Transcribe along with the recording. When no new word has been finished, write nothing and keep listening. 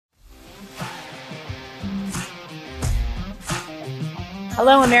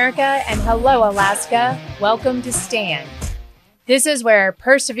Hello, America, and hello, Alaska. Welcome to Stand. This is where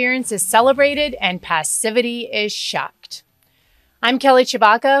perseverance is celebrated and passivity is shocked. I'm Kelly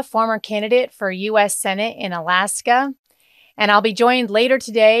Tshibaka, former candidate for U.S. Senate in Alaska, and I'll be joined later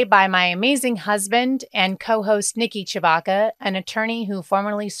today by my amazing husband and co-host Niki Tshibaka, an attorney who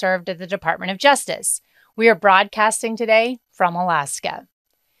formerly served at the Department of Justice. We are broadcasting today from Alaska.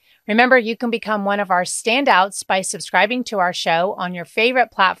 Remember, you can become one of our standouts by subscribing to our show on your favorite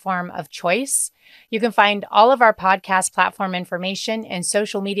platform of choice. You can find all of our podcast platform information and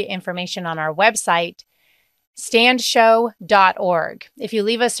social media information on our website, standshow.org. If you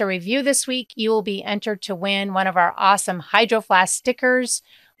leave us a review this week, you will be entered to win one of our awesome Hydro Flask stickers.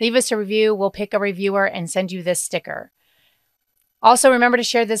 Leave us a review, we'll pick a reviewer and send you this sticker. Also, remember to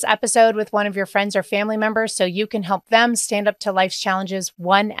share this episode with one of your friends or family members so you can help them stand up to life's challenges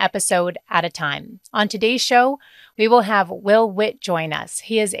one episode at a time. On today's show, we will have Witt join us.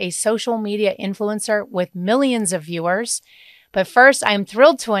 He is a social media influencer with millions of viewers. But first, I'm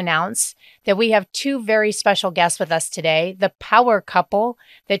thrilled to announce that we have two very special guests with us today, the power couple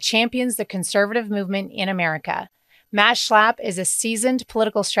that champions the conservative movement in America. Matt Schlapp is a seasoned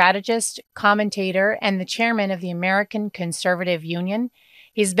political strategist, commentator, and the chairman of the American Conservative Union.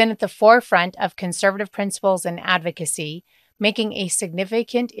 He's been at the forefront of conservative principles and advocacy, making a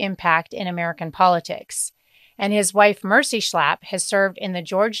significant impact in American politics. And his wife, Mercy Schlapp, has served in the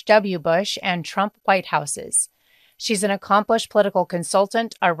George W. Bush and Trump White Houses. She's an accomplished political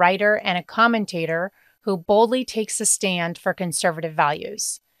consultant, a writer, and a commentator who boldly takes a stand for conservative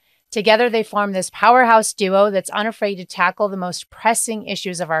values. Together, they form this powerhouse duo that's unafraid to tackle the most pressing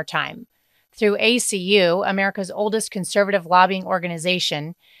issues of our time. Through ACU, America's oldest conservative lobbying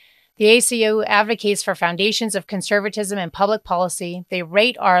organization, the ACU advocates for foundations of conservatism and public policy. They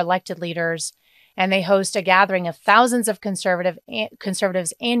rate our elected leaders, and they host a gathering of thousands of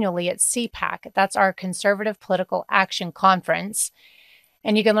conservatives annually at CPAC. That's our Conservative Political Action Conference.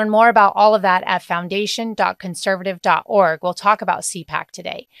 And you can learn more about all of that at foundation.conservative.org. We'll talk about CPAC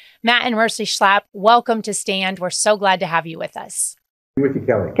today. Matt and Mercy Schlapp, welcome to Stand. We're so glad to have you with us. With you,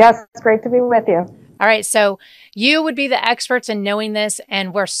 Kelly. Yes, it's great to be with you. All right, so you would be the experts in knowing this,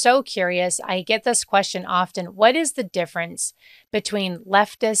 and we're so curious. I get this question often. What is the difference between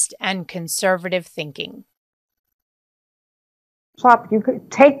leftist and conservative thinking? Schlapp, you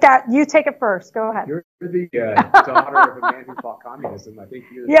could take that. You take it first. Go ahead. You're the daughter of a man who fought communism. I think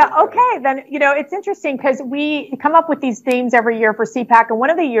you're. Yeah. Okay. Then it's interesting because we come up with these themes every year for CPAC, and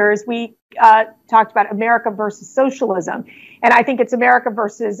one of the years we talked about America versus socialism, and I think it's America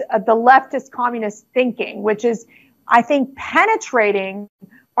versus the leftist communist thinking, which is, I think, penetrating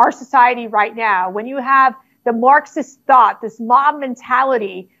our society right now. When you have the Marxist thought, this mob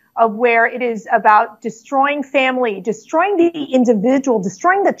mentality of where it is about destroying family, destroying the individual,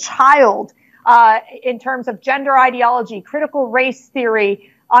 destroying the child, in terms of gender ideology, critical race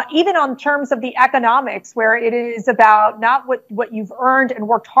theory, even on terms of the economics, where it is about not what you've earned and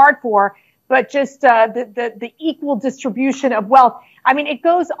worked hard for, but just the equal distribution of wealth. I mean, it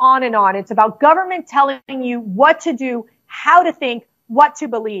goes on and on. It's about government telling you what to do, how to think, what to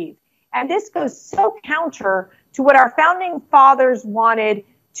believe. And this goes so counter to what our founding fathers wanted,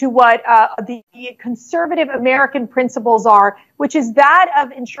 to what the conservative American principles are, which is that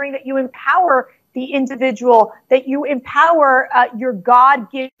of ensuring that you empower the individual, that you empower your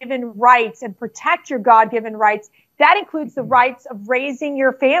God-given rights and protect your God-given rights. That includes the rights of raising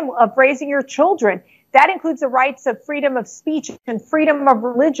your family, of raising your children. That includes the rights of freedom of speech and freedom of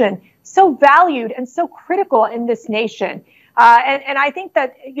religion, so valued and so critical in this nation. And I think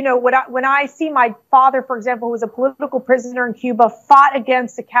that, when I see my father, for example, who was a political prisoner in Cuba, fought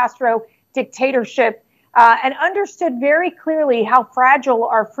against the Castro dictatorship, and understood very clearly how fragile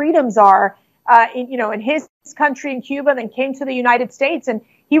our freedoms are, in his country in Cuba, then came to the United States. And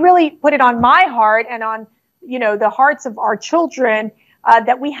he really put it on my heart and on, the hearts of our children,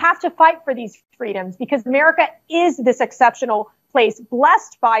 that we have to fight for these freedoms, because America is this exceptional place,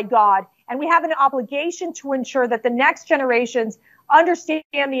 blessed by God. And we have an obligation to ensure that the next generations understand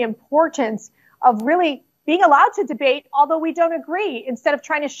the importance of really being allowed to debate, although we don't agree, instead of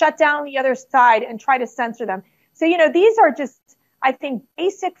trying to shut down the other side and try to censor them. So, these are just, I think,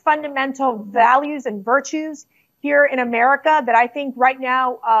 basic fundamental values and virtues here in America that I think right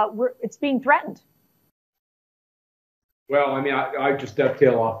now it's being threatened. Well, I mean, I just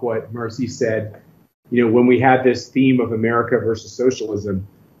dovetail off what Mercy said. When we had this theme of America versus socialism,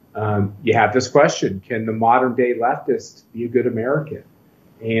 you have this question: can the modern day leftist be a good American?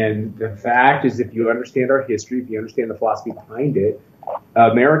 And the fact is, if you understand our history, if you understand the philosophy behind it,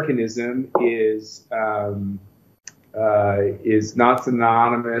 Americanism is is not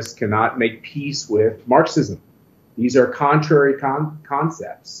synonymous, cannot make peace with Marxism. These are contrary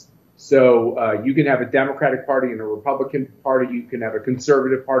concepts. So you can have a Democratic Party and a Republican Party. You can have a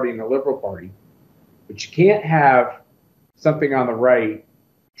conservative party and a liberal party. But you can't have something on the right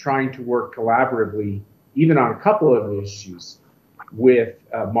trying to work collaboratively, even on a couple of issues, with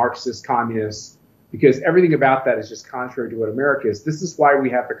Marxist communists, because everything about that is just contrary to what America is. This is why we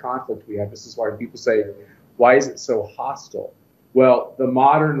have the conflict we have. This is why people say, why is it so hostile? Well, the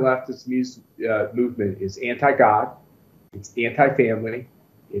modern leftist movement is anti-God, it's anti-family,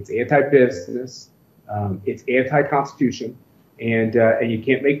 it's anti-business, it's anti-constitution, and you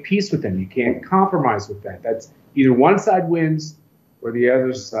can't make peace with them. You can't compromise with that. That's either one side wins or the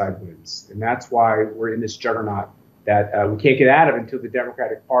other side wins, and that's why we're in this juggernaut that we can't get out of until the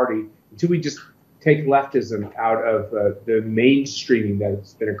Democratic Party, until we just take leftism out of the mainstreaming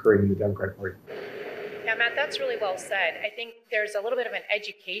that's been occurring in the Democratic Party. Yeah, Matt, that's really well said. I think there's a little bit of an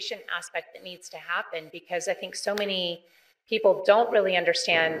education aspect that needs to happen, because I think so many people don't really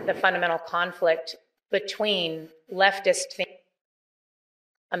understand the fundamental conflict between leftist thinking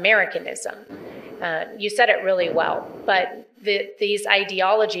and Americanism. You said it really well, but these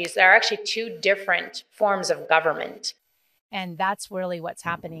ideologies, there are actually two different forms of government. And that's really what's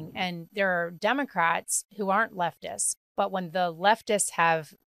happening. And there are Democrats who aren't leftists, but when the leftists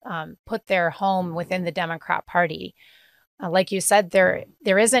have put their home within the Democrat Party, like you said, there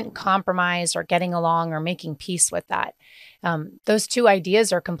isn't compromise or getting along or making peace with that. Those two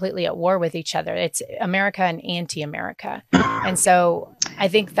ideas are completely at war with each other. It's America and anti-America. And so I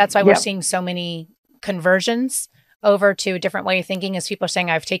think that's why we're seeing so many conversions over to a different way of thinking, as people are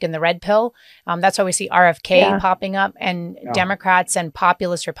saying, I've taken the red pill. That's why we see RFK popping up, and Democrats and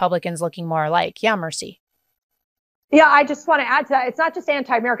populist Republicans looking more alike. Yeah, Mercy. Yeah, I just want to add to that. It's not just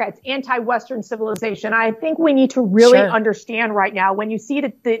anti-America, it's anti-Western civilization. I think we need to really understand right now, when you see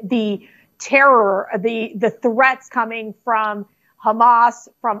the terror, the threats coming from Hamas,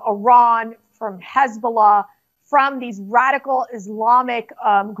 from Iran, from Hezbollah, from these radical Islamic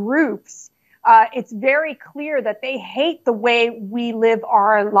groups, it's very clear that they hate the way we live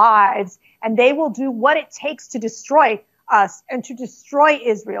our lives, and they will do what it takes to destroy us and to destroy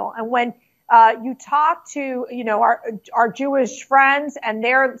Israel. And when you talk to, our Jewish friends, and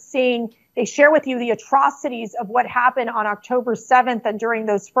they share with you the atrocities of what happened on October 7th and during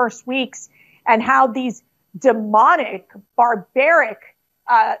those first weeks, and how these demonic, barbaric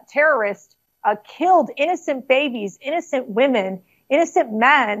terrorists killed innocent babies, innocent women, innocent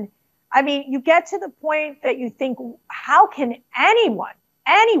men. I mean, you get to the point that you think, how can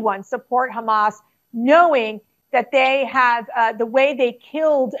anyone support Hamas, knowing that they have the way they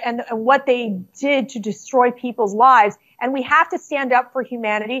killed and what they did to destroy people's lives? And we have to stand up for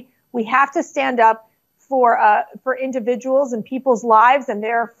humanity. We have to stand up for individuals and people's lives and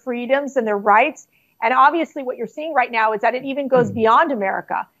their freedoms and their rights. And obviously what you're seeing right now is that it even goes beyond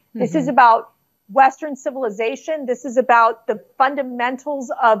America. This is about Western civilization. This is about the fundamentals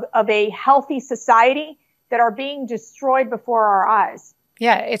of a healthy society that are being destroyed before our eyes.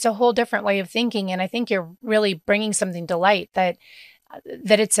 Yeah, it's a whole different way of thinking. And I think you're really bringing something to light, that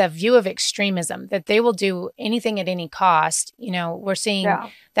it's a view of extremism, that they will do anything at any cost. We're seeing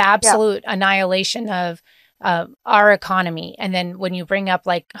the absolute annihilation of our economy. And then when you bring up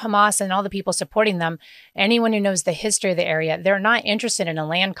like Hamas and all the people supporting them, anyone who knows the history of the area, they're not interested in a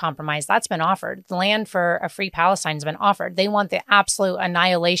land compromise. That's been offered. The land for a free Palestine has been offered. They want the absolute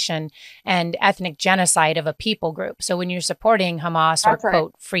annihilation and ethnic genocide of a people group. So when you're supporting Hamas or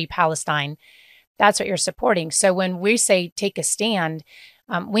quote, free Palestine, that's what you're supporting. So when we say take a stand,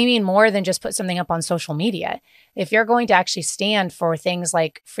 we mean more than just put something up on social media. If you're going to actually stand for things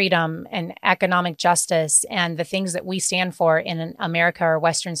like freedom and economic justice and the things that we stand for in America or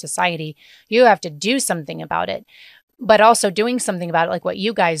Western society, you have to do something about it. But also doing something about it, like what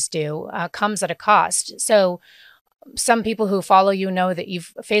you guys do, comes at a cost. So some people who follow you know that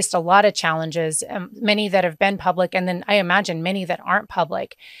you've faced a lot of challenges, many that have been public, and then I imagine many that aren't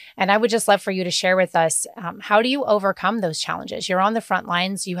public. And I would just love for you to share with us, how do you overcome those challenges? You're on the front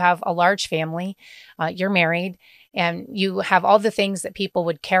lines, you have a large family, you're married, and you have all the things that people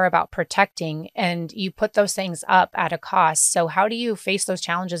would care about protecting, and you put those things up at a cost. So how do you face those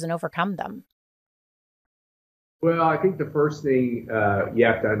challenges and overcome them? Well, I think the first thing you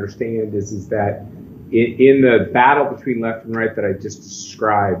have to understand is that in the battle between left and right that I just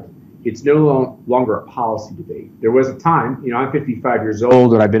described, it's no longer a policy debate. There was a time, I'm 55 years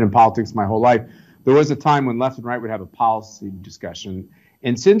old and I've been in politics my whole life. There was a time when left and right would have a policy discussion.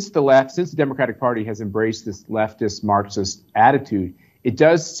 And since the Democratic Party has embraced this leftist Marxist attitude, it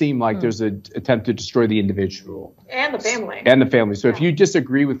does seem like there's an attempt to destroy the individual. And the family. And the family. So if you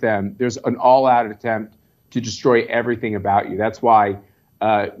disagree with them, there's an all-out attempt to destroy everything about you. That's why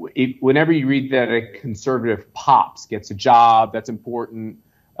whenever you read that a conservative pops gets a job that's important,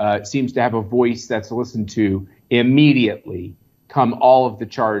 seems to have a voice that's listened to, immediately come all of the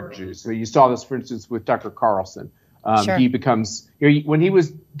charges. So you saw this, for instance, with Tucker Carlson. He becomes, when he was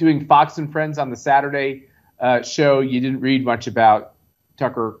doing Fox and Friends on the Saturday show, you didn't read much about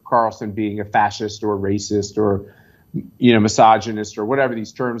Tucker Carlson being a fascist or racist or, misogynist or whatever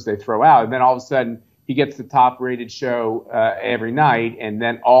these terms they throw out. And then all of a sudden he gets the top rated show every night. And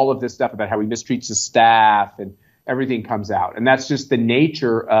then all of this stuff about how he mistreats his staff and everything comes out. And that's just the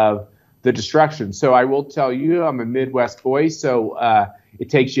nature of the destruction. So I will tell you, I'm a Midwest boy. So it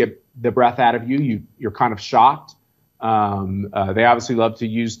takes the breath out of you. You're kind of shocked. They obviously love to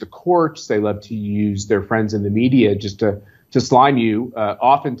use the courts. They love to use their friends in the media just to slime you,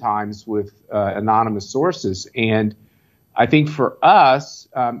 oftentimes with anonymous sources. And I think for us,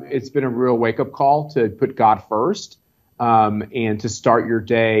 it's been a real wake-up call to put God first and to start your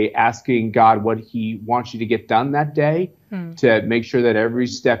day asking God what he wants you to get done that day, to make sure that every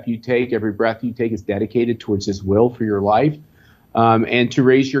step you take, every breath you take is dedicated towards his will for your life. And to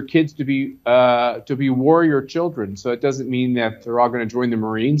raise your kids to be warrior children. So it doesn't mean that they're all going to join the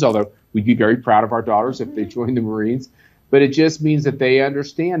Marines, although we'd be very proud of our daughters if they join the Marines. But it just means that they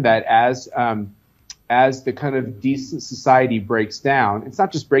understand that as the kind of decent society breaks down, it's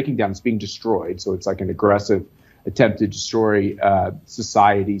not just breaking down, it's being destroyed. So it's like an aggressive attempt to destroy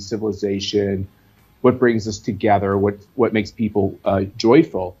society, civilization, what brings us together, what makes people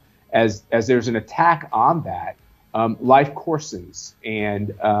joyful. As there's an attack on that, life coarsens,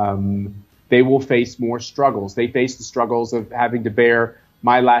 and they will face more struggles. They face the struggles of having to bear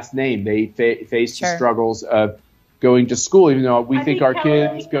my last name. They face the struggles of going to school, even though we think our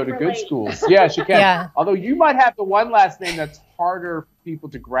kids go to good schools. Yeah, she can. Yeah. Although you might have the one last name that's harder for people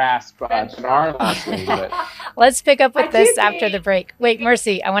to grasp than our last name. But. Let's pick up with this after the break. Wait,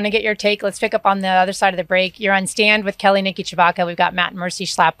 Mercy, I want to get your take. Let's pick up on the other side of the break. You're on Stand with Kelly and Niki Tshibaka. We've got Matt and Mercy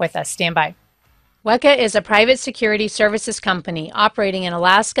Schlapp with us. Stand by. WECA is a private security services company operating in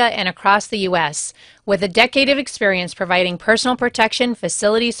Alaska and across the U.S. with a decade of experience providing personal protection,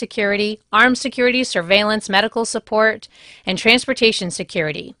 facility security, armed security, surveillance, medical support, and transportation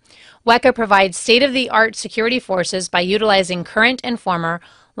security. WECA provides state-of-the-art security forces by utilizing current and former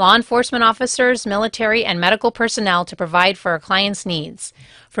law enforcement officers, military, and medical personnel to provide for our clients' needs.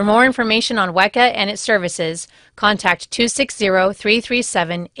 For more information on WECA and its services, contact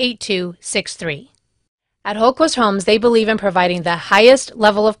 260-337-8263. At Holquist Homes, they believe in providing the highest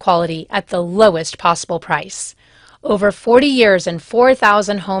level of quality at the lowest possible price. Over 40 years and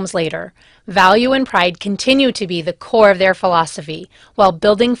 4,000 homes later, value and pride continue to be the core of their philosophy while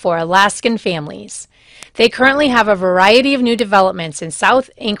building for Alaskan families. They currently have a variety of new developments in South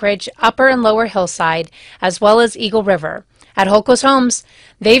Anchorage, Upper and Lower Hillside, as well as Eagle River. At Holquist Homes,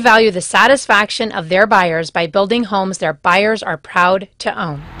 they value the satisfaction of their buyers by building homes their buyers are proud to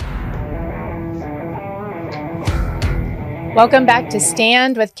own. Welcome back to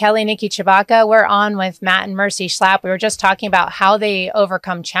Stand with Kelly and Niki Tshibaka. We're on with Matt and Mercy Schlapp. We were just talking about how they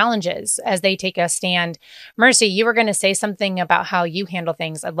overcome challenges as they take a stand. Mercy, you were going to say something about how you handle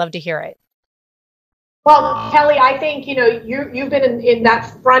things. I'd love to hear it. Well, Kelly, I think, you've been in that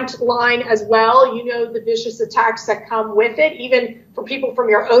front line as well. You know the vicious attacks that come with it, even for people from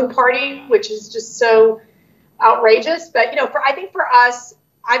your own party, which is just so outrageous. But, I think for us,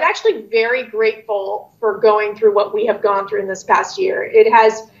 I'm actually very grateful for going through what we have gone through in this past year. It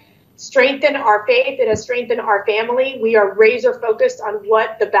has strengthened our faith. It has strengthened our family. We are razor focused on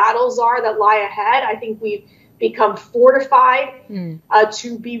what the battles are that lie ahead. I think we've become fortified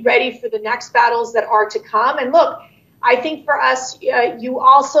to be ready for the next battles that are to come. And look, I think for us, you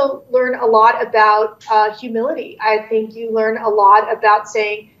also learn a lot about humility. I think you learn a lot about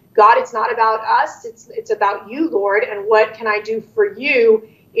saying, God, it's not about us. It's about you, Lord, and what can I do for you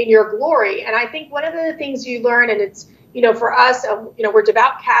in your glory? And I think one of the things you learn, and it's, for us, we're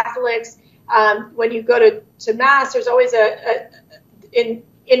devout Catholics. When you go to Mass, there's always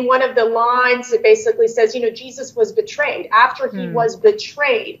in one of the lines, it basically says, Jesus was betrayed after he was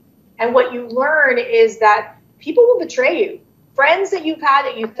betrayed. And what you learn is that people will betray you. Friends that you've had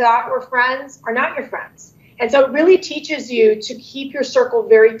that you thought were friends are not your friends. And so it really teaches you to keep your circle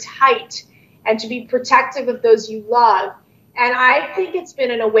very tight and to be protective of those you love. And I think it's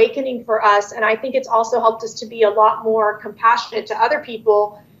been an awakening for us. And I think it's also helped us to be a lot more compassionate to other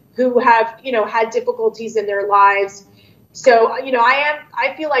people who have, had difficulties in their lives. So,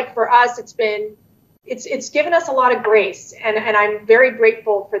 I feel like for us, it's been it's given us a lot of grace, and I'm very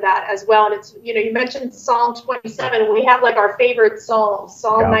grateful for that as well. And it's, you mentioned Psalm 27. We have like our favorite Psalms,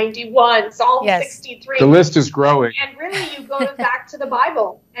 Psalm 91, Psalm 63. The list is growing. And really, you go back to the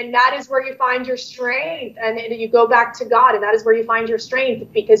Bible, and that is where you find your strength. And you go back to God, and that is where you find your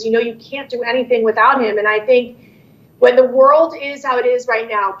strength, because you can't do anything without him. And I think when the world is how it is right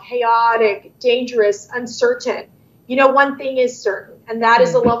now, chaotic, dangerous, uncertain, one thing is certain, and that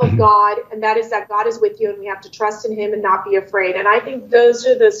is the love of God, and that is that God is with you, and we have to trust in him and not be afraid. And I think those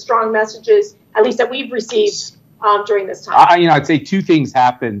are the strong messages, at least that we've received during this time. I'd say two things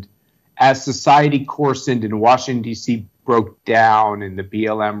happened as society coarsened and Washington, D.C. broke down, and the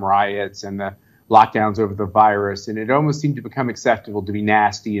BLM riots and the lockdowns over the virus, and it almost seemed to become acceptable to be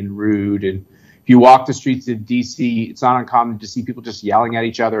nasty and rude. And if you walk the streets of D.C., it's not uncommon to see people just yelling at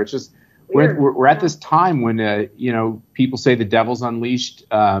each other. It's just we're at this time when people say the devil's unleashed,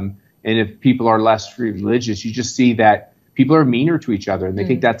 and if people are less religious, you just see that people are meaner to each other, and they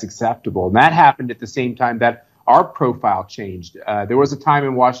think that's acceptable. And that happened at the same time that our profile changed. There was a time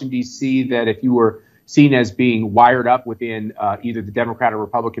in Washington, D.C. that if you were seen as being wired up within either the Democrat or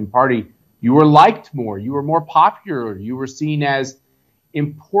Republican Party, you were liked more, you were more popular, you were seen as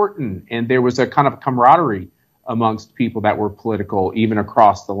important, and there was a kind of camaraderie amongst people that were political, even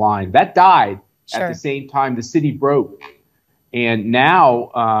across the line. That died at the same time the city broke. And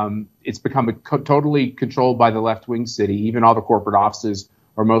now it's become totally controlled by the left-wing city. Even all the corporate offices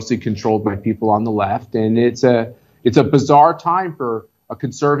are mostly controlled by people on the left. And it's a bizarre time for a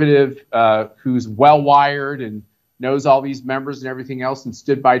conservative who's well-wired and knows all these members and everything else and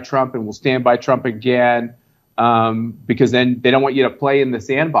stood by Trump and will stand by Trump again. Because then they don't want you to play in the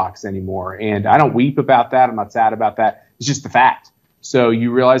sandbox anymore. And I don't weep about that. I'm not sad about that. It's just the fact. So you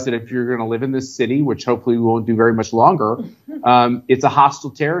realize that if you're going to live in this city, which hopefully we won't do very much longer, it's a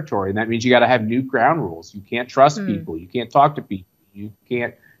hostile territory. And that means you got to have new ground rules. You can't trust people. You can't talk to people. You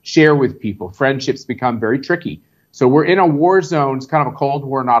can't share with people. Friendships become very tricky. So we're in a war zone. It's kind of a Cold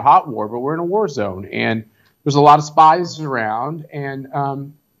War, not hot war, but we're in a war zone. And there's a lot of spies around. And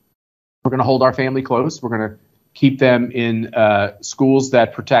we're going to hold our family close. We're going to keep them in schools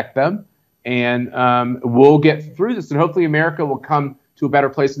that protect them, and we'll get through this. And hopefully America will come to a better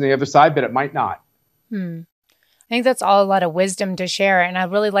place on the other side, but it might not. I think that's all a lot of wisdom to share. And I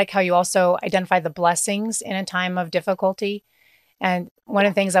really like how you also identify the blessings in a time of difficulty. And one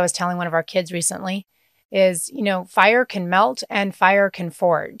of the things I was telling one of our kids recently is, fire can melt and fire can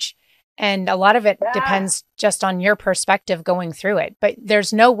forge. And a lot of it depends just on your perspective going through it. But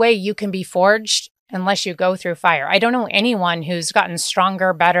there's no way you can be forged unless you go through fire. I don't know anyone who's gotten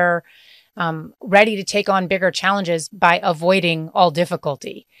stronger, better, ready to take on bigger challenges by avoiding all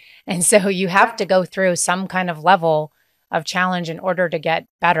difficulty. And so you have to go through some kind of level of challenge in order to get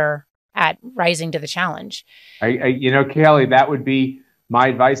better at rising to the challenge. Kelly, that would be my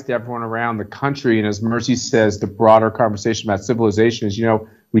advice to everyone around the country. And as Mercy says, the broader conversation about civilization is,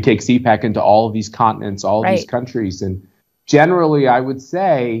 we take CPAC into all of these continents, all of these countries. And generally, I would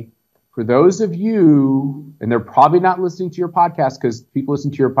say, for those of you, and they're probably not listening to your podcast because people listen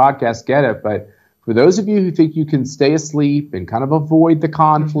to your podcast get it, but for those of you who think you can stay asleep and kind of avoid the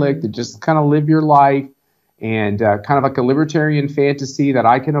conflict and just kind of live your life and kind of like a libertarian fantasy that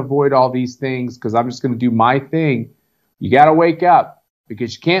I can avoid all these things because I'm just going to do my thing, you got to wake up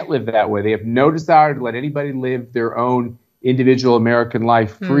because you can't live that way. They have no desire to let anybody live their own individual American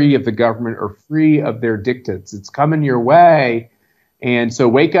life free of the government or free of their dictates. It's coming your way. And so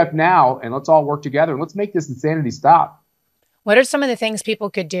wake up now and let's all work together and let's make this insanity stop. What are some of the things people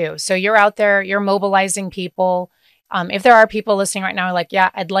could do? So you're out there, you're mobilizing people. If there are people listening right now who are like,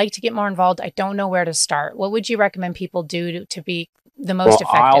 I'd like to get more involved. I don't know where to start. What would you recommend people do to be the most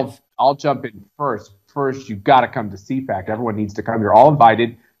effective? I'll jump in first. First, you've got to come to CPAC. Everyone needs to come. You're all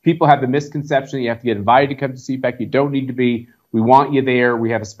invited. People have the misconception that you have to get invited to come to CPAC. You don't need to be. We want you there.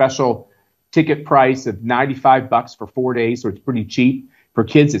 We have a special ticket price of $95 for 4 days, so it's pretty cheap. For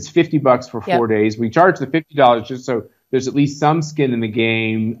kids, it's $50 for 4 days. We charge the $50 just so there's at least some skin in the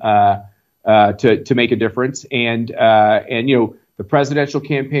game to make a difference. And the presidential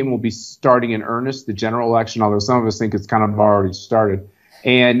campaign will be starting in earnest. The general election, although some of us think it's kind of already started.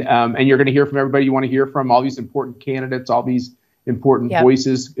 And you're going to hear from everybody you want to hear from, all these important candidates, all these important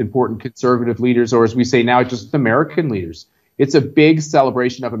voices, important conservative leaders, or as we say now, just American leaders. It's a big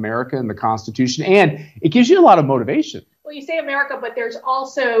celebration of America and the Constitution, and it gives you a lot of motivation. Well, you say America, but there's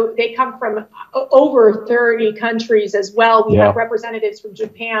also, they come from over 30 countries as well. We have representatives from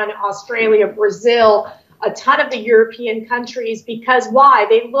Japan, Australia, Brazil, a ton of the European countries, because why?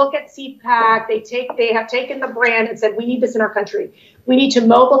 They look at CPAC, they have taken the brand and said, we need this in our country. We need to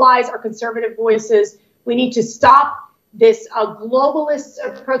mobilize our conservative voices. We need to stop this globalist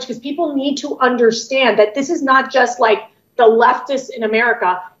approach, because people need to understand that this is not just like the leftists in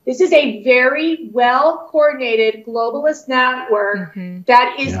America. This is a very well-coordinated globalist network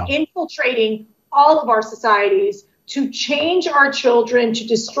that is infiltrating all of our societies to change our children, to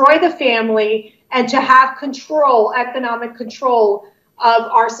destroy the family, and to have control, economic control of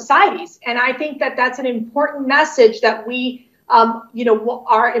our societies. And I think that that's an important message that we, we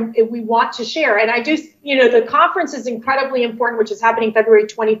want to share. And I do, the conference is incredibly important, which is happening February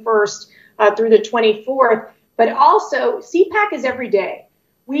 21st through the 24th. But also, CPAC is every day.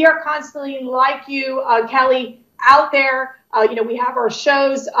 We are constantly, like you, Kelly, out there. We have our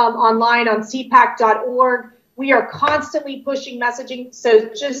shows online on cpac.org. We are constantly pushing messaging.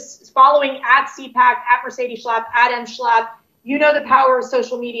 So just following at CPAC, at Mercedes Schlapp, at M Schlapp, the power of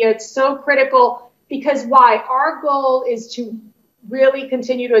social media. It's so critical, because why? Our goal is to really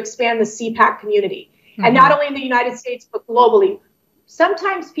continue to expand the CPAC community. And not only in the United States, but globally.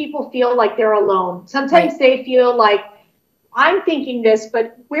 Sometimes people feel like they're alone. Sometimes they feel like, I'm thinking this,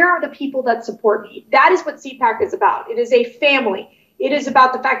 but where are the people that support me? That is what CPAC is about. It is a family. It is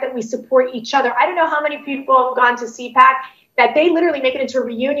about the fact that we support each other. I don't know how many people have gone to CPAC that they literally make it into a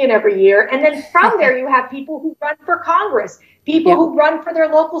reunion every year. And then from there, you have people who run for Congress, people who run for their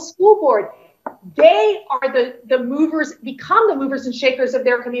local school board. They are the movers, become the movers and shakers of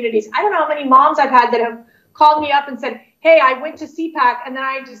their communities. I don't know how many moms I've had that have called me up and said, hey, I went to CPAC and then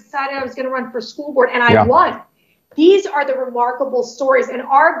I decided I was going to run for school board and I won. These are the remarkable stories. And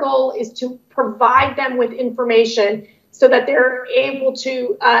our goal is to provide them with information so that they're able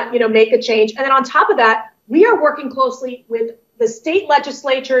to, make a change. And then on top of that, we are working closely with the state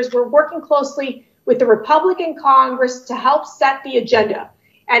legislatures. We're working closely with the Republican Congress to help set the agenda.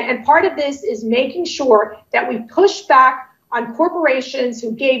 And part of this is making sure that we push back on corporations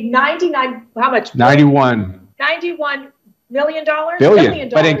who gave $91 million? Billion,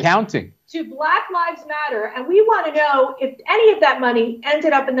 but in counting. To Black Lives Matter. And we want to know if any of that money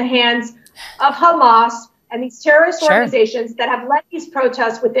ended up in the hands of Hamas and these terrorist organizations that have led these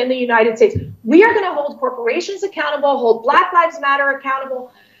protests within the United States. We are going to hold corporations accountable, hold Black Lives Matter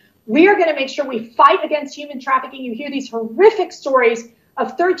accountable. We are going to make sure we fight against human trafficking. You hear these horrific stories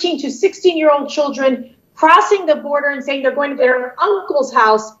of 13 to 16-year-old children crossing the border and saying they're going to their uncle's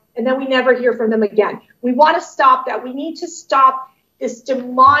house, and then we never hear from them again. We want to stop that. We need to stop this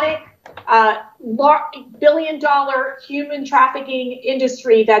demonic billion-dollar human trafficking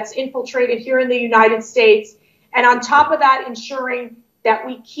industry that's infiltrated here in the United States. And on top of that, ensuring that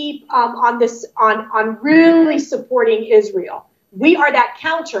we keep on really supporting Israel. We are that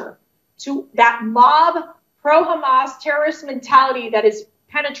counter to that mob pro-Hamas terrorist mentality that is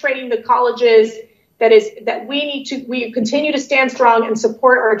penetrating the colleges, we continue to stand strong and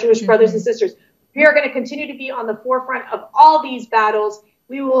support our Jewish brothers and sisters. We are going to continue to be on the forefront of all these battles.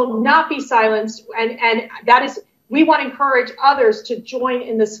 We will not be silenced. And that is, we want to encourage others to join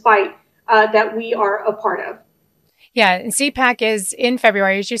in this fight that we are a part of. Yeah. And CPAC is in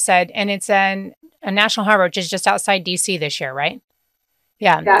February, as you said, and it's a national harbor, which is just outside DC this year, right?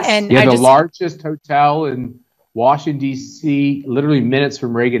 Yeah. Yes. And the largest hotel in Washington, D.C., literally minutes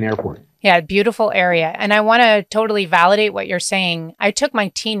from Reagan Airport. Yeah, beautiful area. And I want to totally validate what you're saying. I took my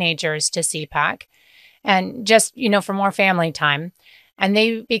teenagers to CPAC and just, for more family time. And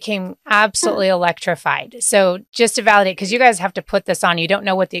they became absolutely electrified. So just to validate, because you guys have to put this on, you don't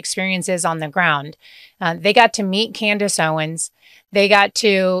know what the experience is on the ground. They got to meet Candace Owens. They got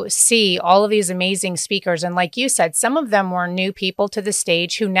to see all of these amazing speakers. And like you said, some of them were new people to the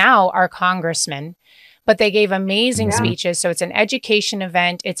stage who now are congressmen. But they gave amazing speeches. So it's an education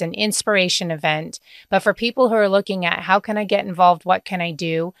event. It's an inspiration event. But for people who are looking at how can I get involved? What can I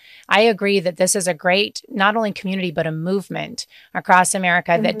do? I agree that this is a great, not only community, but a movement across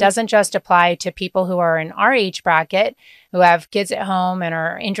America that doesn't just apply to people who are in our age bracket, who have kids at home and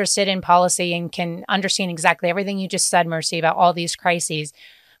are interested in policy and can understand exactly everything you just said, Mercy, about all these crises.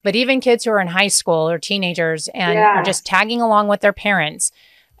 But even kids who are in high school or teenagers and are just tagging along with their parents,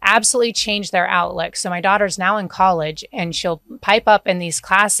 absolutely change their outlook. So my daughter's now in college and she'll pipe up in these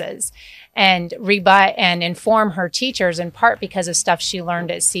classes and rebut and inform her teachers in part because of stuff she learned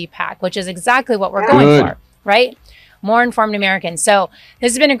at CPAC, which is exactly what we're going for, right? More informed Americans. So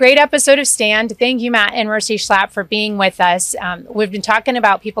this has been a great episode of Stand. Thank you, Matt and Mercy Schlapp, for being with us. We've been talking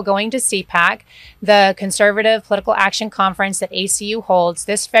about people going to CPAC, the Conservative Political Action Conference that ACU holds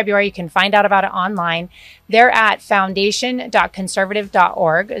this February. You can find out about it online. They're at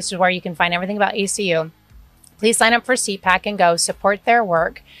foundation.conservative.org. This is where you can find everything about ACU. Please sign up for CPAC and go support their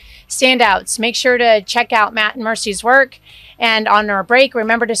work. Standouts, make sure to check out Matt and Mercy's work. And on our break,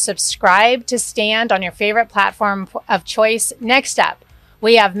 remember to subscribe to Stand on your favorite platform of choice. Next up,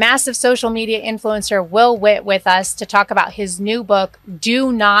 we have massive social media influencer Witt with us to talk about his new book,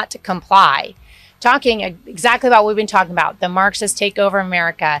 Do Not Comply. Talking exactly about what we've been talking about, the Marxists take over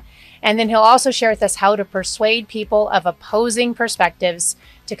America. And then he'll also share with us how to persuade people of opposing perspectives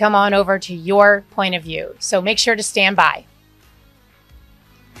to come on over to your point of view. So make sure to stand by.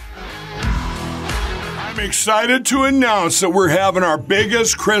 I'm excited to announce that we're having our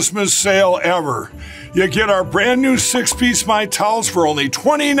biggest Christmas sale ever. You get our brand new 6-piece My Towels for only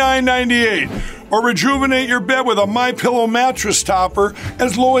 $29.98, or rejuvenate your bed with a MyPillow mattress topper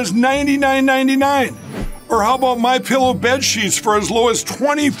as low as $99.99. Or how about MyPillow bed sheets for as low as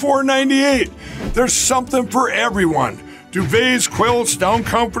 $24.98? There's something for everyone. Duvets, quilts, down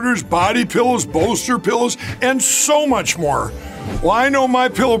comforters, body pillows, bolster pillows, and so much more. Well, I know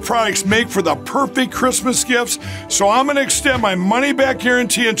MyPillow products make for the perfect Christmas gifts, so I'm going to extend my money-back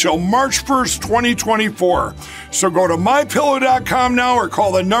guarantee until March 1st, 2024. So go to MyPillow.com now or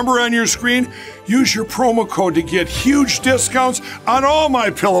call the number on your screen. Use your promo code to get huge discounts on all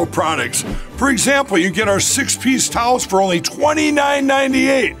MyPillow products. For example, you get our 6-piece towels for only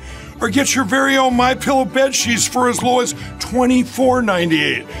 $29.98. Or get your very own MyPillow bed sheets for as low as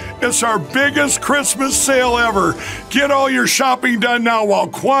 $24.98. It's our biggest Christmas sale ever. Get all your shopping done now while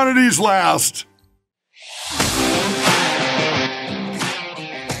quantities last.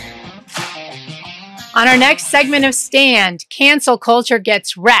 On our next segment of Stand, cancel culture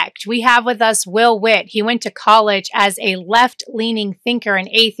gets wrecked. We have with us Witt. He went to college as a left-leaning thinker and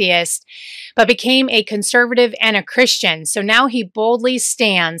atheist, but became a conservative and a Christian. So now he boldly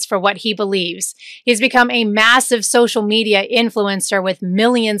stands for what he believes. He's become a massive social media influencer with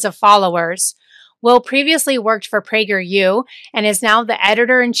millions of followers. Will previously worked for PragerU and is now the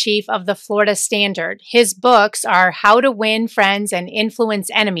editor-in-chief of the Florida Standard. His books are How to Win Friends and Influence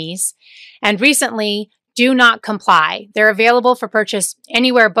Enemies, and recently, Do Not Comply. They're available for purchase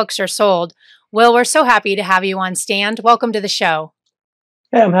anywhere books are sold. Will, we're so happy to have you on Stand. Welcome to the show.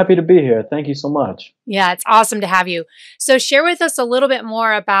 Hey, I'm happy to be here. Thank you so much. Yeah, it's awesome to have you. So share with us a little bit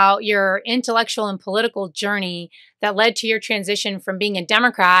more about your intellectual and political journey that led to your transition from being a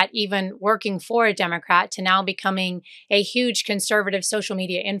Democrat, even working for a Democrat, to now becoming a huge conservative social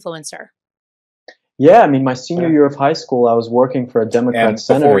media influencer. Yeah, I mean, my senior year of high school, I was working for a Democrat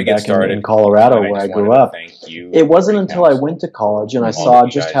senator back in Colorado, where I grew up. It wasn't until I went to college and I saw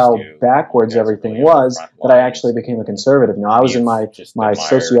just how backwards everything was that I actually became a conservative. Now, I was in my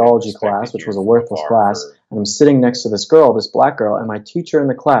sociology class, which was a worthless class, and I'm sitting next to this girl, this black girl, and my teacher in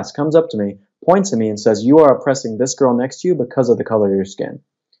the class comes up to me, points at me, and says, "You are oppressing this girl next to you because of the color of your skin."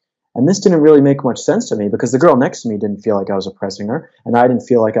 And this didn't really make much sense to me because the girl next to me didn't feel like I was oppressing her, and I didn't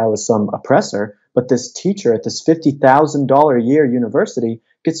feel like I was some oppressor. But this teacher at this $50,000 a year university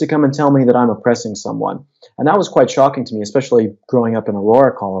gets to come and tell me that I'm oppressing someone. And that was quite shocking to me, especially growing up in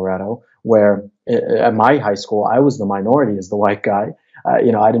Aurora, Colorado, where at my high school, I was the minority as the white guy. I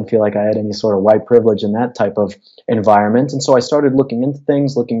didn't feel like I had any sort of white privilege in that type of environment. And so I started looking into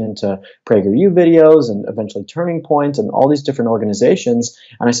things, looking into PragerU videos and eventually Turning Point and all these different organizations.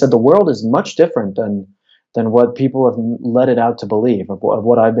 And I said, the world is much different than what people have let it out to believe, of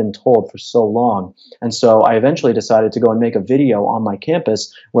what I've been told for so long. And so I eventually decided to go and make a video on my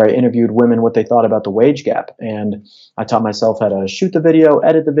campus where I interviewed women what they thought about the wage gap. And I taught myself how to shoot the video,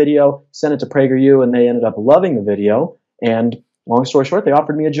 edit the video, send it to PragerU, and they ended up loving the video. And long story short, they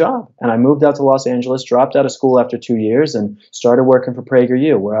offered me a job. And I moved out to Los Angeles, dropped out of school after 2 years, and started working for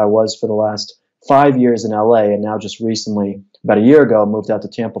PragerU, where I was for the last 5 years in LA. And now just recently, about a year ago, moved out to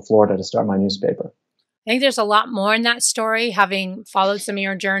Tampa, Florida to start my newspaper. I think there's a lot more in that story, having followed some of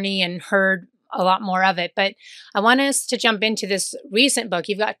your journey and heard a lot more of it. But I want us to jump into this recent book.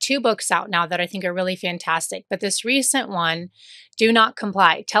 You've got 2 books out now that I think are really fantastic. But this recent one, Do Not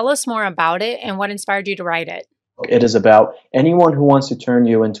Comply. Tell us more about it and what inspired you to write it. It is about anyone who wants to turn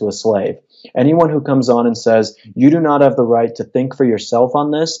you into a slave. Anyone who comes on and says, you do not have the right to think for yourself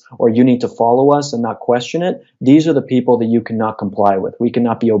on this, or you need to follow us and not question it. These are the people that you cannot comply with. We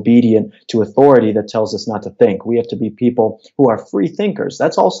cannot be obedient to authority that tells us not to think. We have to be people who are free thinkers.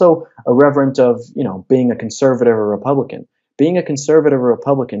 That's also irreverent of, being a conservative or Republican. Being a conservative or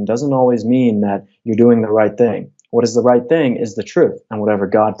Republican doesn't always mean that you're doing the right thing. What is the right thing is the truth and whatever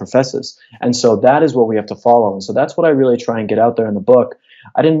God professes. And so that is what we have to follow. And so that's what I really try and get out there in the book.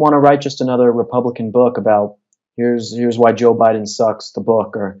 I didn't want to write just another Republican book about here's why Joe Biden sucks, the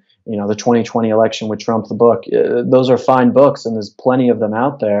book, or the 2020 election with Trump, the book. Those are fine books, and there's plenty of them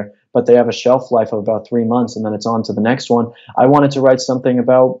out there. but they have a shelf life of about 3 months, and then it's on to the next one. I wanted to write something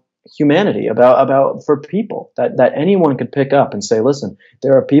about humanity, about for people that anyone could pick up and say, listen,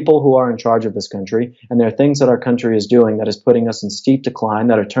 there are people who are in charge of this country, and there are things that our country is doing that is putting us in steep decline,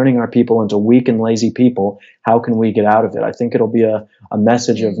 that are turning our people into weak and lazy people. How can we get out of it? I think it'll be a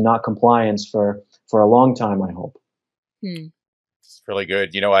message of not compliance for a long time, I hope. It's really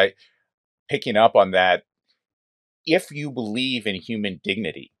good. Picking up on that, if you believe in human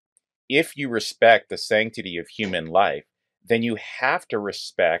dignity, if you respect the sanctity of human life, then you have to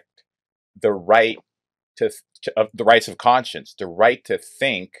respect the right the rights of conscience, the right to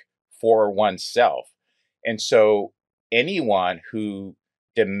think for oneself. And so anyone who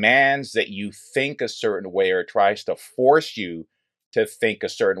demands that you think a certain way or tries to force you to think a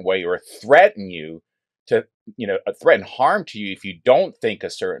certain way or threaten you to, threaten harm to you if you don't think a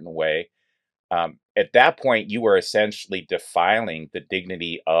certain way, at that point, you are essentially defiling the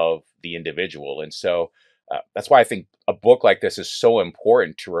dignity of the individual. And so that's why I think a book like this is so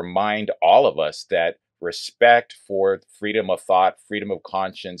important, to remind all of us that respect for freedom of thought, freedom of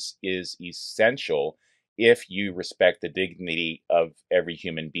conscience is essential if you respect the dignity of every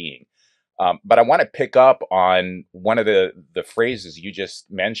human being. But I want to pick up on one of the phrases you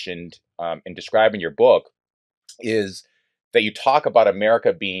just mentioned in describing your book, is that you talk about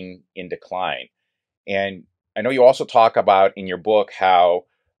America being in decline. And I know you also talk about in your book how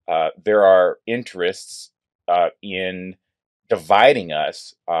there are interests in dividing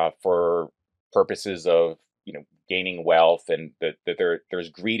us for purposes of gaining wealth, and that there's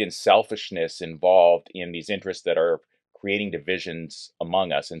greed and selfishness involved in these interests that are creating divisions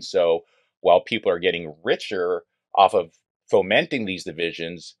among us. And so while people are getting richer off of fomenting these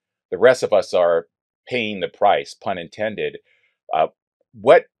divisions, the rest of us are paying the price, pun intended.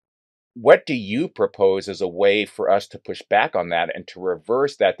 What do you propose as a way for us to push back on that and to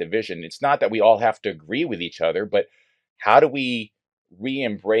reverse that division? It's not that we all have to agree with each other, but how do we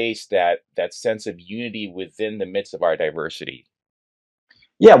re-embrace that sense of unity within the midst of our diversity?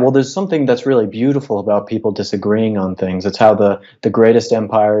 Yeah, well, there's something that's really beautiful about people disagreeing on things. It's how the greatest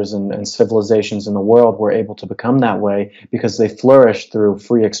empires and civilizations in the world were able to become that way, because they flourished through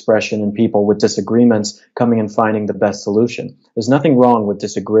free expression and people with disagreements coming and finding the best solution. There's nothing wrong with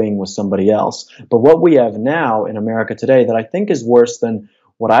disagreeing with somebody else. But what we have now in America today that I think is worse than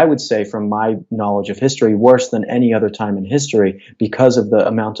what I would say, from my knowledge of history, worse than any other time in history, because of the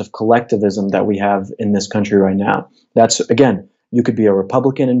amount of collectivism that we have in this country right now. That's, again, you could be a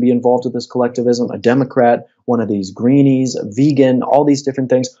Republican and be involved with this collectivism, a Democrat, one of these greenies, a vegan, all these different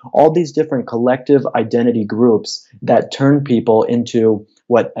things, all these different collective identity groups that turn people into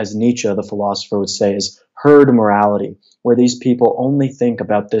what, as Nietzsche, the philosopher, would say is herd morality, where these people only think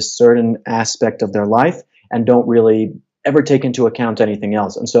about this certain aspect of their life and don't really ever take into account anything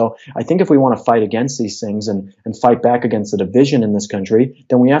else. And so I think if we want to fight against these things and fight back against the division in this country,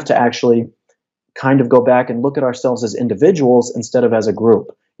 then we have to actually kind of go back and look at ourselves as individuals instead of as a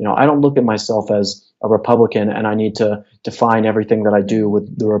group. I don't look at myself as a Republican and I need to define everything that I do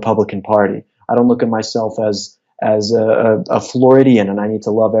with the Republican Party. I don't look at myself as a Floridian and I need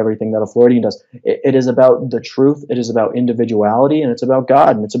to love everything that a Floridian does. It is about the truth. It is about individuality, and it's about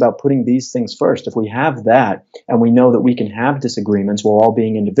God, and it's about putting these things first. If we have that and we know that we can have disagreements while all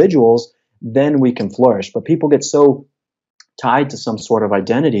being individuals, then we can flourish. But people get so tied to some sort of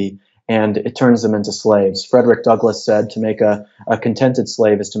identity, and it turns them into slaves. Frederick Douglass said to make a contented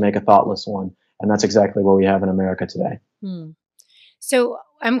slave is to make a thoughtless one. And that's exactly what we have in America today. So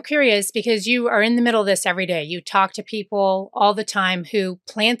I'm curious, because you are in the middle of this every day. You talk to people all the time who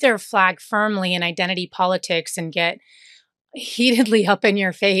plant their flag firmly in identity politics and get heatedly up in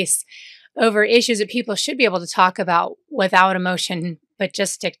your face over issues that people should be able to talk about without emotion, but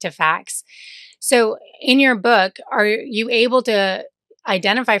just stick to facts. So in your book, are you able to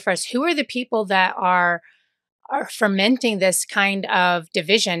identify for us who are the people that are fermenting this kind of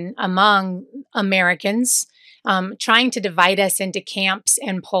division among Americans, trying to divide us into camps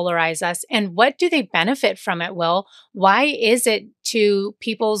and polarize us? And what do they benefit from it, Will? Why is it to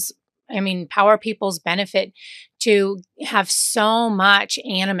power people's benefit to have so much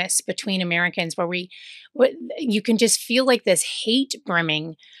animus between Americans, where you can just feel like this hate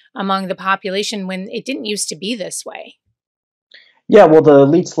brimming among the population when it didn't used to be this way? Yeah, well, the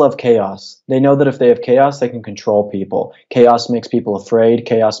elites love chaos. They know that if they have chaos, they can control people. Chaos makes people afraid.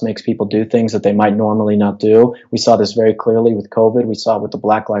 Chaos makes people do things that they might normally not do. We saw this very clearly with COVID. We saw it with the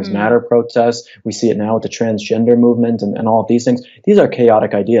Black Lives Matter protests. We see it now with the transgender movement and all of these things. These are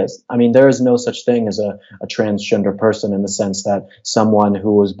chaotic ideas. I mean, there is no such thing as a transgender person in the sense that someone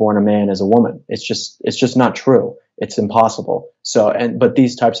who was born a man is a woman. It's just not true. It's impossible. But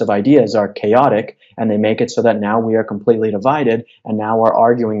these types of ideas are chaotic, and they make it so that now we are completely divided, and now we're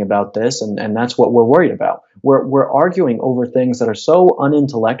arguing about this, and that's what we're worried about. We're arguing over things that are so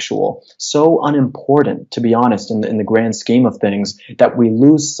unintellectual, so unimportant, to be honest, in the grand scheme of things, that we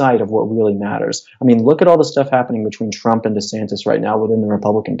lose sight of what really matters. I mean, look at all the stuff happening between Trump and DeSantis right now within the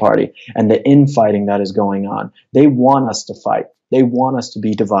Republican Party, and the infighting that is going on. They want us to fight. They want us to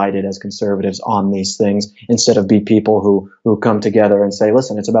be divided as conservatives on these things, instead of be people who come together and say,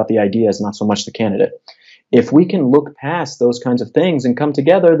 listen, it's about the ideas, not so much the candidate. If we can look past those kinds of things and come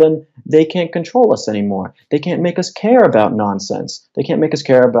together, then they can't control us anymore. They can't make us care about nonsense. They can't make us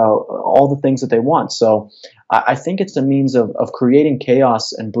care about all the things that they want. So I think it's a means of creating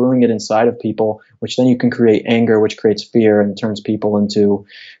chaos and brewing it inside of people, which then you can create anger, which creates fear and turns people into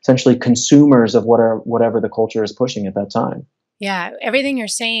essentially consumers of whatever the culture is pushing at that time. Yeah, everything you're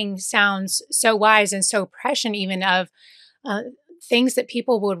saying sounds so wise and so prescient, even of things that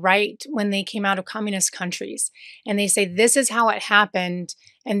people would write when they came out of communist countries. And they say, this is how it happened,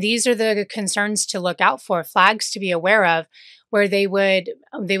 and these are the concerns to look out for, flags to be aware of, where they would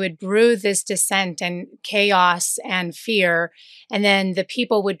brew this dissent and chaos and fear. And then the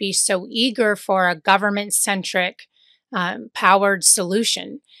people would be so eager for a government-centric, powered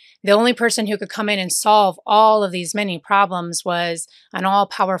solution. The only person who could come in and solve all of these many problems was an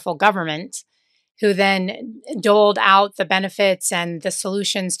all-powerful government, who then doled out the benefits and the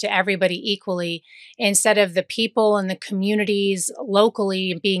solutions to everybody equally, instead of the people and the communities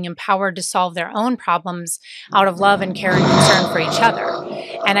locally being empowered to solve their own problems out of love and care and concern for each other.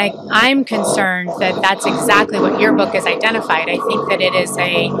 And I'm concerned that that's exactly what your book has identified. I think that it is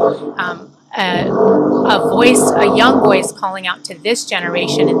a voice, a young voice calling out to this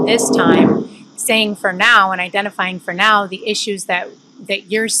generation in this time, saying for now and identifying for now the issues that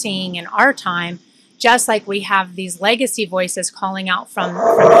you're seeing in our time, just like we have these legacy voices calling out from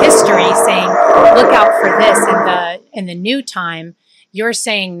history saying, look out for this in the new time. You're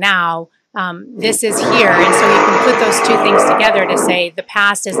saying now, this is here. And so you can put those two things together to say the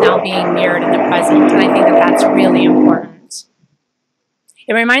past is now being mirrored in the present. And I think that that's really important.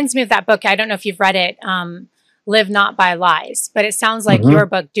 It reminds me of that book. I don't know if you've read it, Live Not by Lies, but it sounds like your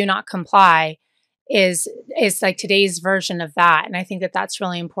book, Do Not Comply, is like today's version of that. And I think that that's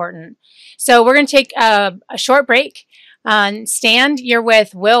really important. So we're going to take a short break. Stand, you're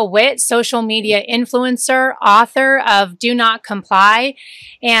with Will Witt, social media influencer, author of Do Not Comply.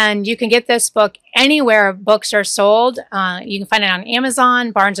 And you can get this book anywhere books are sold. You can find it on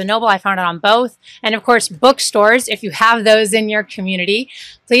Amazon, Barnes & Noble. I found it on both. And of course, bookstores, if you have those in your community,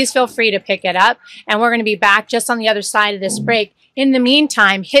 please feel free to pick it up. And we're going to be back just on the other side of this break. In the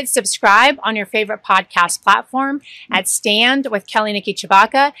meantime, hit subscribe on your favorite podcast platform at Stand with Kelly and Niki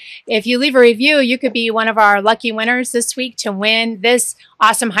Tshibaka. If you leave a review, you could be one of our lucky winners this week to win this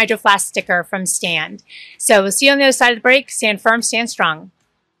awesome Hydro Flask sticker from Stand. So we'll see you on the other side of the break. Stand firm, stand strong.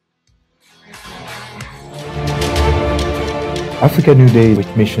 Africa New Day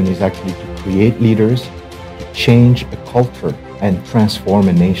mission is actually to create leaders, to change a culture, and transform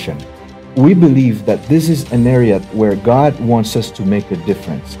a nation. We believe that this is an area where God wants us to make a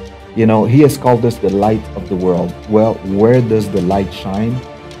difference. You know, He has called us the light of the world. Well, where does the light shine?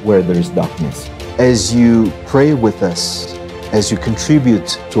 Where there is darkness. As you pray with us, as you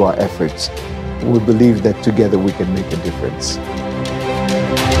contribute to our efforts, we believe that together we can make a difference.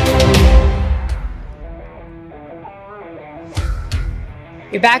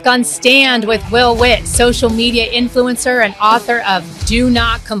 You're back on Stand with Will Witt, social media influencer and author of Do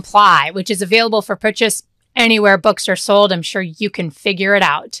Not Comply, which is available for purchase anywhere books are sold. I'm sure you can figure it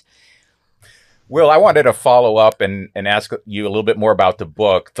out. Will, I wanted to follow up and ask you a little bit more about the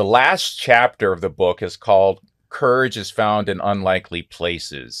book. The last chapter of the book is called Courage is Found in Unlikely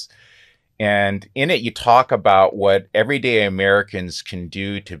Places. And in it, you talk about what everyday Americans can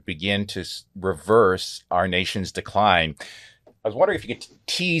do to begin to reverse our nation's decline. I was wondering if you could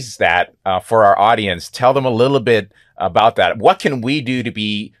tease that for our audience. Tell them a little bit about that. What can we do to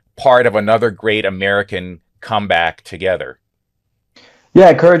be part of another great American comeback together?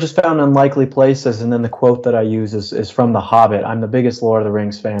 Yeah, courage is found in unlikely places. And then the quote that I use is from The Hobbit. I'm the biggest Lord of the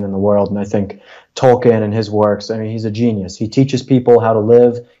Rings fan in the world. And I think Tolkien and his works, I mean, he's a genius. He teaches people how to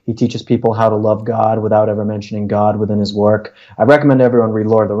live. He teaches people how to love God without ever mentioning God within his work. I recommend everyone read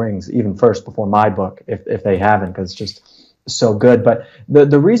Lord of the Rings, even first before my book, if they haven't, because it's just so good. But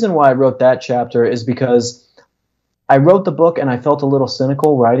the reason why I wrote that chapter is because I wrote the book and I felt a little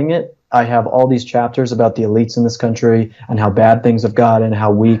cynical writing it. I have all these chapters about the elites in this country and how bad things have gotten,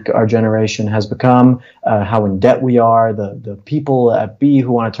 how weak our generation has become, how in debt we are, the people at B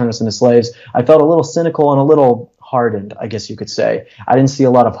who want to turn us into slaves. I felt a little cynical and a little hardened, I guess you could say. I didn't see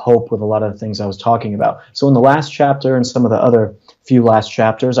a lot of hope with a lot of the things I was talking about. So in the last chapter and some of the other few last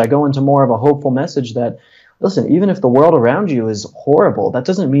chapters, I go into more of a hopeful message that, listen, even if the world around you is horrible, that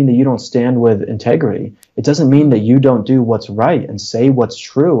doesn't mean that you don't stand with integrity. It doesn't mean that you don't do what's right and say what's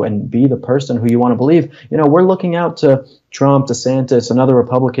true and be the person who you want to believe. You know, we're looking out to Trump, DeSantis, another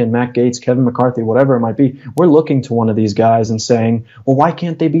Republican, Matt Gaetz, Kevin McCarthy, whatever it might be. We're looking to one of these guys and saying, well, why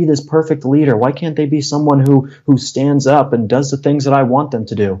can't they be this perfect leader? Why can't they be someone who stands up and does the things that I want them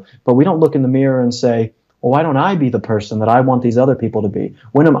to do? But we don't look in the mirror and say, well, why don't I be the person that I want these other people to be?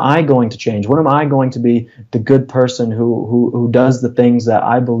 When am I going to change? When am I going to be the good person who does the things that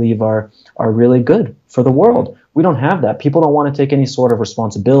I believe are really good for the world? We don't have that. People don't want to take any sort of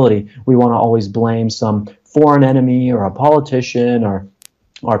responsibility. We want to always blame some foreign enemy or a politician or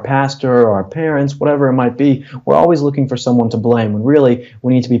our pastor or our parents, whatever it might be. We're always looking for someone to blame, when really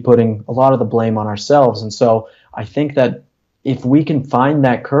we need to be putting a lot of the blame on ourselves. And so I think that if we can find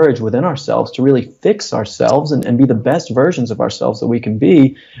that courage within ourselves to really fix ourselves and be the best versions of ourselves that we can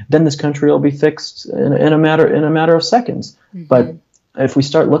be, then this country will be fixed in a matter of seconds. Mm-hmm. But if we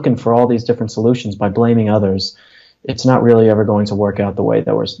start looking for all these different solutions by blaming others, it's not really ever going to work out the way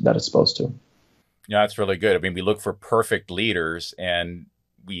that it's supposed to. Yeah, that's really good. I mean, we look for perfect leaders and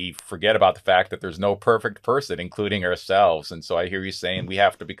we forget about the fact that there's no perfect person, including ourselves. And so I hear you saying we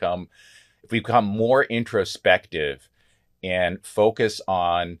have to become more introspective and focus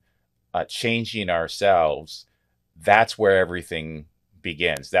on changing ourselves, that's where everything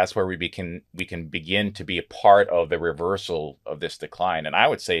begins. That's where we can begin to be a part of the reversal of this decline. And I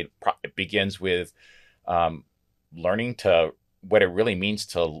would say it begins with learning what it really means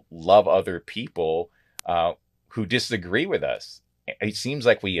to love other people who disagree with us. It seems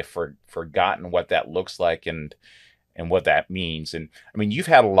like we have forgotten what that looks like and what that means. And I mean, you've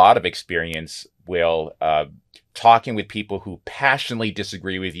had a lot of experience, Will, talking with people who passionately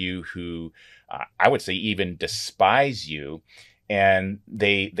disagree with you, who I would say even despise you, and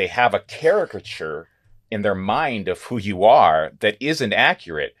they have a caricature in their mind of who you are that isn't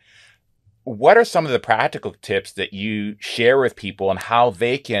accurate. What are some of the practical tips that you share with people on how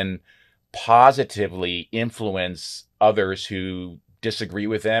they can positively influence others who disagree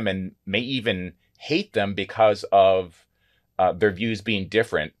with them and may even hate them because of their views being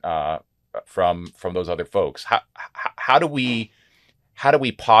different from those other folks? How do we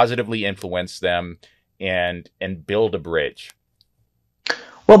positively influence them and build a bridge?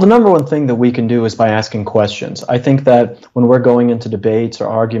 Well, the number one thing that we can do is by asking questions. I think that when we're going into debates or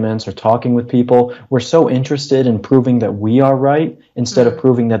arguments or talking with people, we're so interested in proving that we are right instead of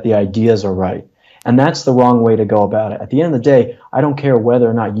proving that the ideas are right. And that's the wrong way to go about it. At the end of the day, I don't care whether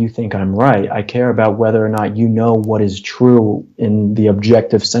or not you think I'm right. I care about whether or not you know what is true in the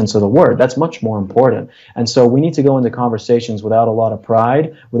objective sense of the word. That's much more important. And so we need to go into conversations without a lot of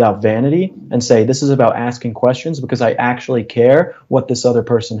pride, without vanity, and say, this is about asking questions because I actually care what this other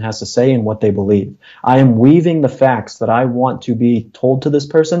person has to say and what they believe. I am weaving the facts that I want to be told to this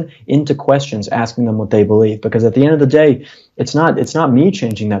person into questions, asking them what they believe. Because at the end of the day, it's not me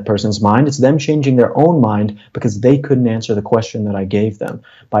changing that person's mind. It's them changing their own mind because they couldn't answer the question that I gave them.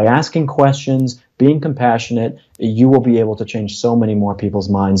 By asking questions, being compassionate, you will be able to change so many more people's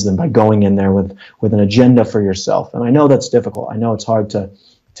minds than by going in there with an agenda for yourself. And I know that's difficult. I know it's hard to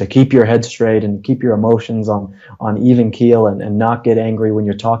keep your head straight and keep your emotions on even keel and not get angry when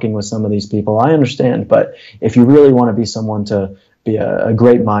you're talking with some of these people. I understand. But if you really want to be someone to be a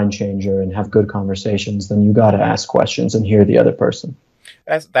great mind changer and have good conversations, then you got to ask questions and hear the other person.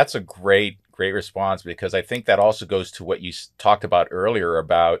 That's a great response, because I think that also goes to what you talked about earlier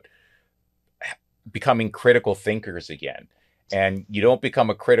about becoming critical thinkers again. And you don't become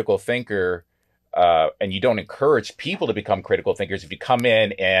a critical thinker and you don't encourage people to become critical thinkers if you come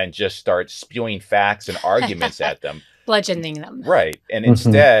in and just start spewing facts and arguments at them. Bludgeoning them. Right. And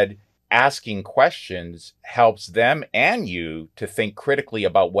instead, asking questions helps them and you to think critically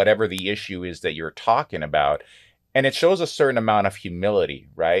about whatever the issue is that you're talking about. And it shows a certain amount of humility,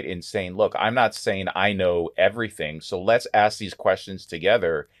 right? In saying, look, I'm not saying I know everything, so let's ask these questions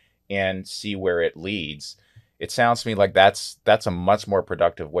together and see where it leads. It sounds to me like that's a much more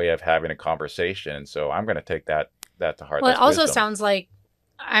productive way of having a conversation. So I'm going to take that to heart. Well, it also sounds like,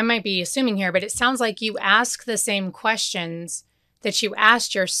 I might be assuming here, but it sounds like you ask the same questions that you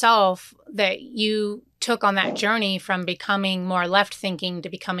asked yourself that you took on that journey from becoming more left thinking to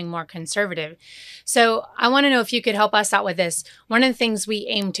becoming more conservative. So I want to know if you could help us out with this. One of the things we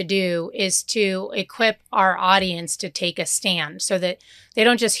aim to do is to equip our audience to take a stand so that they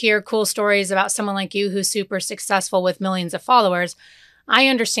don't just hear cool stories about someone like you who's super successful with millions of followers, I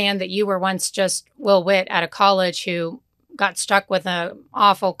understand that you were once just Will Witt at a college who got stuck with an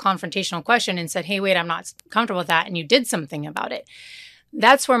awful confrontational question and said, hey, wait, I'm not comfortable with that. And you did something about it.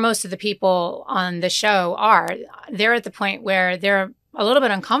 That's where most of the people on the show are. They're at the point where they're a little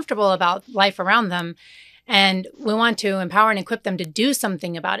bit uncomfortable about life around them. And we want to empower and equip them to do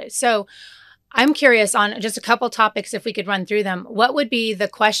something about it. So I'm curious on just a couple topics, if we could run through them. What would be the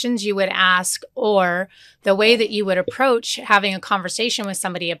questions you would ask or the way that you would approach having a conversation with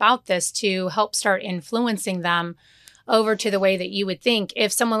somebody about this to help start influencing them over to the way that you would think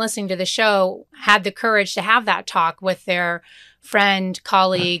if someone listening to the show had the courage to have that talk with their friend,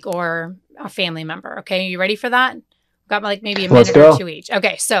 colleague, or a family member? Okay, you ready for that? Got like maybe a minute or two each.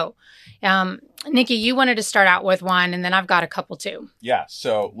 Okay, so Niki, you wanted to start out with one, and then I've got a couple too. Yeah,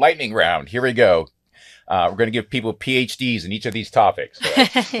 so lightning round. Here we go. We're going to give people PhDs in each of these topics.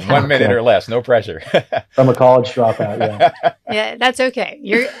 So 1 minute or less, no pressure. I'm a college dropout, yeah. Yeah, that's okay.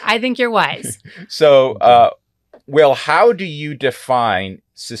 I think you're wise. So, Will, how do you define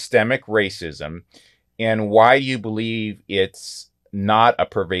systemic racism, and why you believe it's not a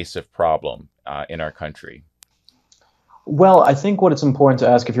pervasive problem in our country? Well, I think what it's important to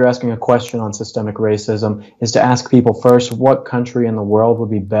ask if you're asking a question on systemic racism is to ask people first, what country in the world would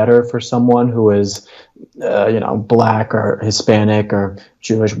be better for someone who is, black or Hispanic or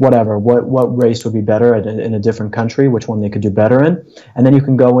Jewish, whatever. What race would be better in a different country, which one they could do better in? And then you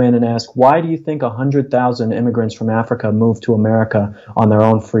can go in and ask, why do you think 100,000 immigrants from Africa moved to America on their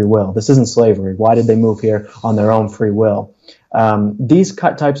own free will? This isn't slavery. Why did they move here on their own free will? These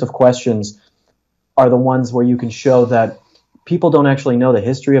types of questions are the ones where you can show that people don't actually know the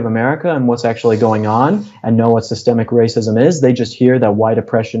history of America and what's actually going on and know what systemic racism is. They just hear that white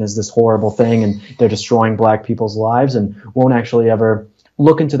oppression is this horrible thing and they're destroying black people's lives and won't actually ever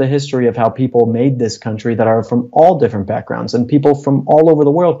look into the history of how people made this country that are from all different backgrounds. And people from all over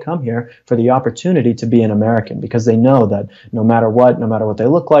the world come here for the opportunity to be an American because they know that no matter what they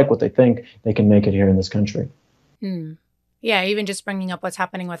look like, what they think, they can make it here in this country. Hmm. Yeah, even just bringing up what's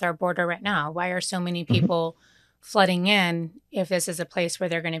happening with our border right now. Why are so many people flooding in if this is a place where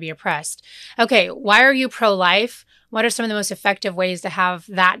they're going to be oppressed? Okay, why are you pro-life? What are some of the most effective ways to have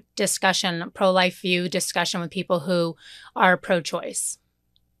that discussion, pro-life view discussion with people who are pro-choice?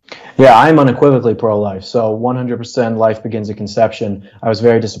 Yeah, I'm unequivocally pro-life. So 100% life begins at conception. I was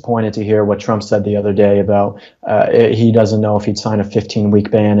very disappointed to hear what Trump said the other day about he doesn't know if he'd sign a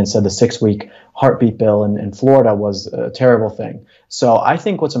 15-week ban and said the 6-week heartbeat bill in Florida was a terrible thing. So I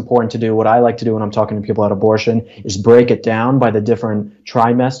think what's important to do, what I like to do when I'm talking to people about abortion, is break it down by the different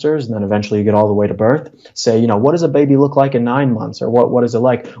trimesters, and then eventually you get all the way to birth. Say, what does a baby look like in 9 months, or what is it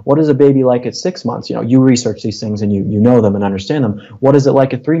like? What is a baby like at 6 months? You research these things and you know them and understand them. What is it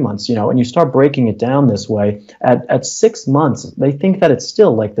like at 3 months? And you start breaking it down this way. At 6 months, they think that it's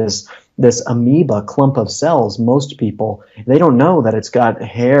still like this amoeba clump of cells. Most people, they don't know that it's got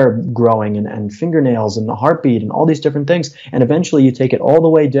hair growing and fingernails and a heartbeat and all these different things. And eventually you take it all the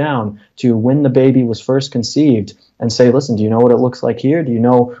way down to when the baby was first conceived and say, listen, do you know what it looks like here? Do you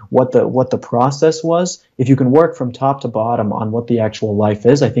know what the process was? If you can work from top to bottom on what the actual life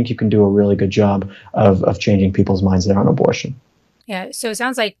is, I think you can do a really good job of changing people's minds there on abortion. Yeah, so it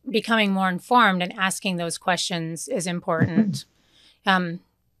sounds like becoming more informed and asking those questions is important.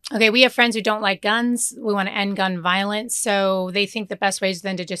 Okay, we have friends who don't like guns. We want to end gun violence. So they think the best way is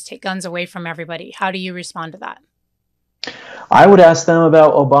then to just take guns away from everybody. How do you respond to that? I would ask them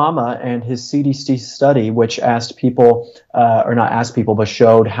about Obama and his CDC study, which asked people, or not asked people, but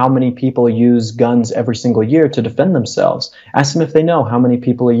showed how many people use guns every single year to defend themselves. Ask them if they know how many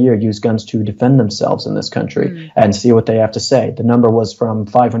people a year use guns to defend themselves in this country and see what they have to say. The number was from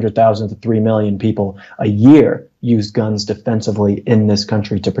 500,000 to 3 million people a year use guns defensively in this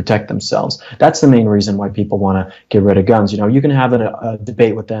country to protect themselves. That's the main reason why people want to get rid of guns. You can have a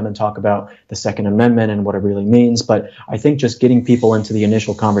debate with them and talk about the Second Amendment and what it really means, but I think just getting people into the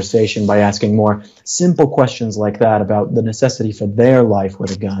initial conversation by asking more simple questions like that about the necessity for their life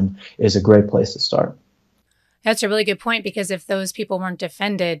with a gun is a great place to start. That's a really good point, because if those people weren't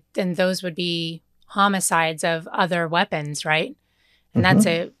defended, then those would be homicides of other weapons, right? And that's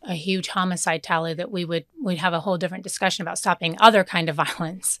a huge homicide tally that we'd have a whole different discussion about stopping other kind of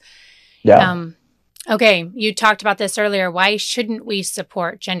violence. Yeah. Okay, you talked about this earlier. Why shouldn't we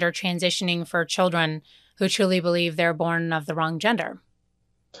support gender transitioning for children who truly believe they're born of the wrong gender?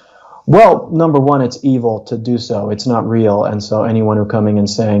 Well, number one, it's evil to do so. It's not real. And so anyone who coming and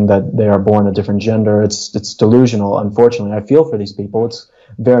saying that they are born a different gender, it's delusional. Unfortunately, I feel for these people. It's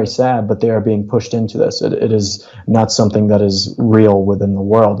very sad, but they are being pushed into this. It is not something that is real within the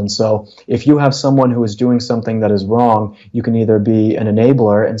world. And so if you have someone who is doing something that is wrong, you can either be an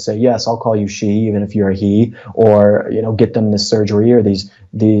enabler and say, yes, I'll call you she, even if you're a he, or, you know, get them this surgery or these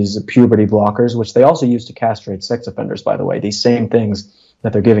puberty blockers, which they also use to castrate sex offenders, by the way, these same things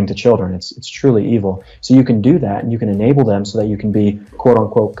that they're giving to children. It's truly evil. So you can do that, and you can enable them so that you can be, quote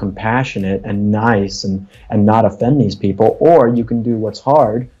unquote, compassionate and nice and not offend these people, or you can do what's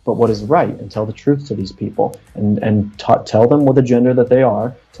hard but what is right and tell the truth to these people and tell them what the gender that they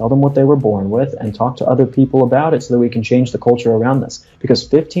are, tell them what they were born with, and talk to other people about it so that we can change the culture around this. Because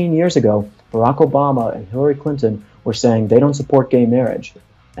 15 years ago, Barack Obama and Hillary Clinton were saying they don't support gay marriage.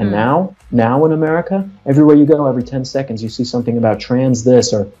 And now in America, everywhere you go, every 10 seconds, you see something about trans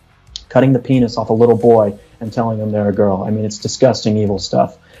this or cutting the penis off a little boy and telling them they're a girl. I mean, it's disgusting, evil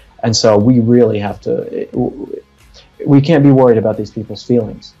stuff. And so we really have to, we can't be worried about these people's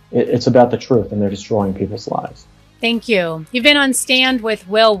feelings. It's about the truth, and they're destroying people's lives. Thank you. You've been on Stand with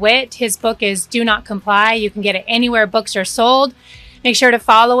Will Witt. His book is Do Not Comply. You can get it anywhere books are sold. Make sure to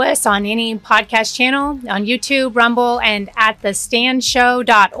follow us on any podcast channel, on YouTube, Rumble, and at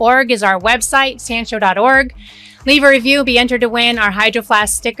thestandshow.org is our website, standshow.org. Leave a review, be entered to win our Hydro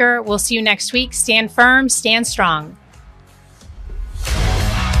Flask sticker. We'll see you next week. Stand firm, stand strong.